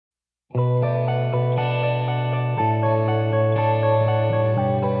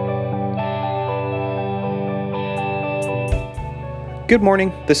Good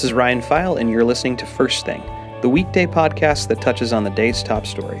morning, this is Ryan File, and you're listening to First Thing, the weekday podcast that touches on the day's top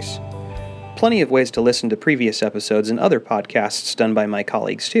stories. Plenty of ways to listen to previous episodes and other podcasts done by my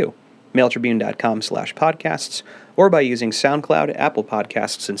colleagues too. mailtribune.com/podcasts, or by using SoundCloud, Apple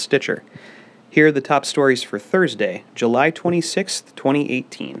Podcasts, and Stitcher. Here are the top stories for Thursday, July 26th,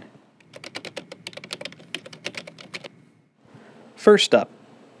 2018. First up,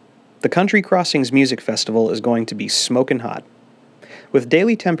 the Country Crossings Music Festival is going to be smoking hot. With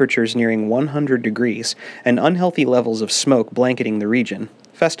daily temperatures nearing 100 degrees and unhealthy levels of smoke blanketing the region,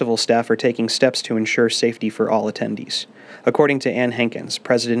 festival staff are taking steps to ensure safety for all attendees, according to Ann Hankins,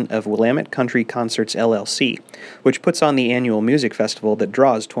 president of Willamette Country Concerts LLC, which puts on the annual music festival that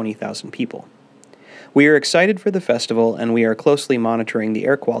draws 20,000 people. "We are excited for the festival, and we are closely monitoring the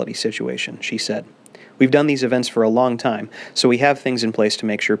air quality situation," she said. "We've done these events for a long time, so we have things in place to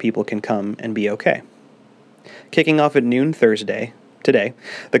make sure people can come and be okay." Kicking off at noon today,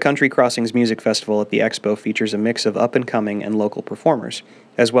 the Country Crossings Music Festival at the Expo features a mix of up-and-coming and local performers,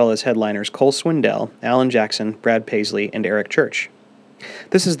 as well as headliners Cole Swindell, Alan Jackson, Brad Paisley, and Eric Church.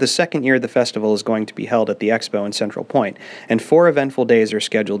 This is the second year the festival is going to be held at the Expo in Central Point, and 4 eventful days are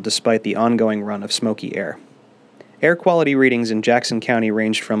scheduled despite the ongoing run of smoky air. Air quality readings in Jackson County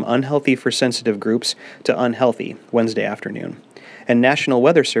ranged from unhealthy for sensitive groups to unhealthy Wednesday afternoon, and National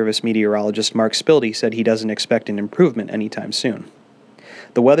Weather Service meteorologist Mark Spilde said he doesn't expect an improvement anytime soon.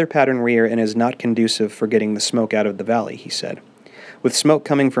 "The weather pattern we are in is not conducive for getting the smoke out of the valley," he said. "With smoke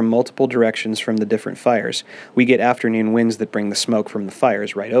coming from multiple directions from the different fires, we get afternoon winds that bring the smoke from the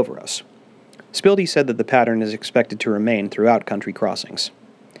fires right over us." Spilde said that the pattern is expected to remain throughout Country Crossings.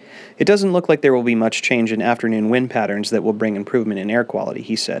 "It doesn't look like there will be much change in afternoon wind patterns that will bring improvement in air quality,"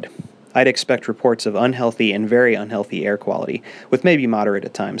 he said. "I'd expect reports of unhealthy and very unhealthy air quality, with maybe moderate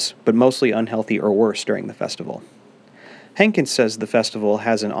at times, but mostly unhealthy or worse during the festival." Hankins says the festival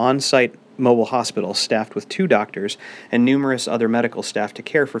has an on-site mobile hospital staffed with 2 doctors and numerous other medical staff to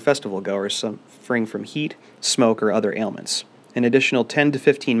care for festival goers suffering from heat, smoke, or other ailments. An additional 10 to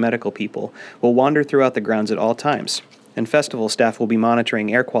 15 medical people will wander throughout the grounds at all times, and festival staff will be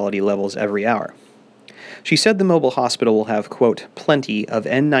monitoring air quality levels every hour. She said the mobile hospital will have, quote, "plenty of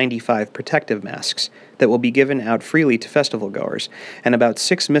N95 protective masks that will be given out freely to festival goers, and about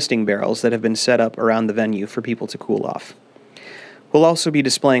 6 misting barrels that have been set up around the venue for people to cool off. We'll also be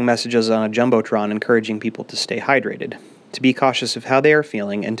displaying messages on a jumbotron encouraging people to stay hydrated, to be cautious of how they are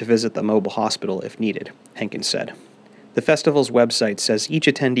feeling, and to visit the mobile hospital if needed," Hankins said. The festival's website says each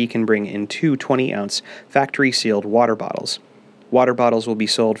attendee can bring in 2 20-ounce factory-sealed water bottles. Water bottles will be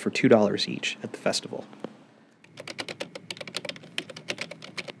sold for $2 each at the festival.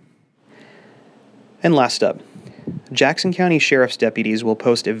 And last up, Jackson County Sheriff's deputies will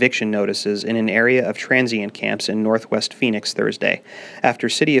post eviction notices in an area of transient camps in northwest Phoenix Thursday, after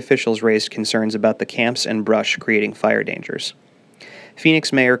city officials raised concerns about the camps and brush creating fire dangers.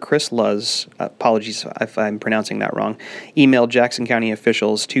 Phoenix Mayor Chris Luz, apologies if I'm pronouncing that wrong, emailed Jackson County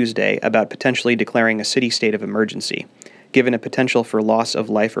officials Tuesday about potentially declaring a city state of emergency, given a potential for loss of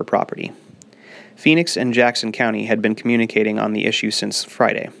life or property. Phoenix and Jackson County had been communicating on the issue since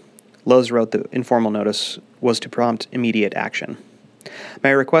Friday. Luz wrote the informal notice was to prompt immediate action.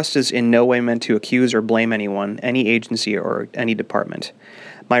 "My request is in no way meant to accuse or blame anyone, any agency, or any department.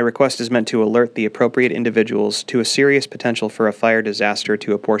 My request is meant to alert the appropriate individuals to a serious potential for a fire disaster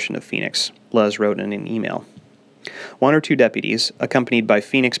to a portion of Phoenix," Luz wrote in an email. 1 or 2 deputies, accompanied by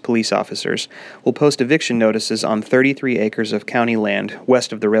Phoenix police officers, will post eviction notices on 33 acres of county land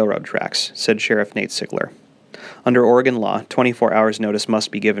west of the railroad tracks, said Sheriff Nate Sickler. Under Oregon law, 24 hours notice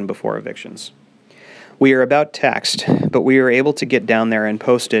must be given before evictions. "We are about taxed, but we are able to get down there and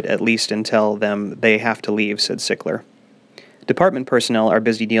post it at least and tell them they have to leave," said Sickler. Department personnel are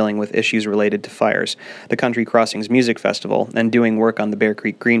busy dealing with issues related to fires, the Country Crossings Music Festival, and doing work on the Bear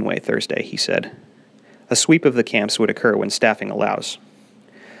Creek Greenway Thursday, he said. A sweep of the camps would occur when staffing allows.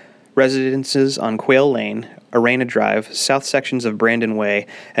 Residences on Quail Lane, Arena Drive, south sections of Brandon Way,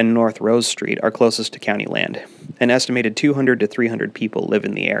 and North Rose Street are closest to county land. An estimated 200 to 300 people live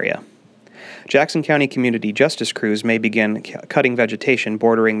in the area. Jackson County community justice crews may begin cutting vegetation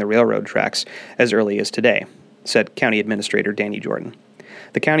bordering the railroad tracks as early as today, said County Administrator Danny Jordan.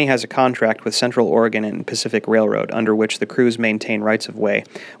 The county has a contract with Central Oregon and Pacific Railroad under which the crews maintain rights-of-way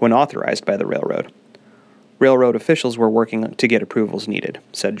when authorized by the railroad. Railroad officials were working to get approvals needed,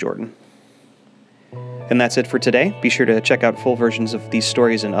 said Jordan. And that's it for today. Be sure to check out full versions of these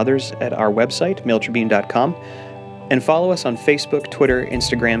stories and others at our website, mailtribune.com, and follow us on Facebook, Twitter,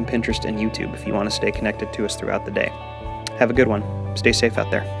 Instagram, Pinterest, and YouTube if you want to stay connected to us throughout the day. Have a good one. Stay safe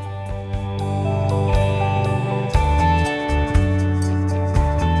out there.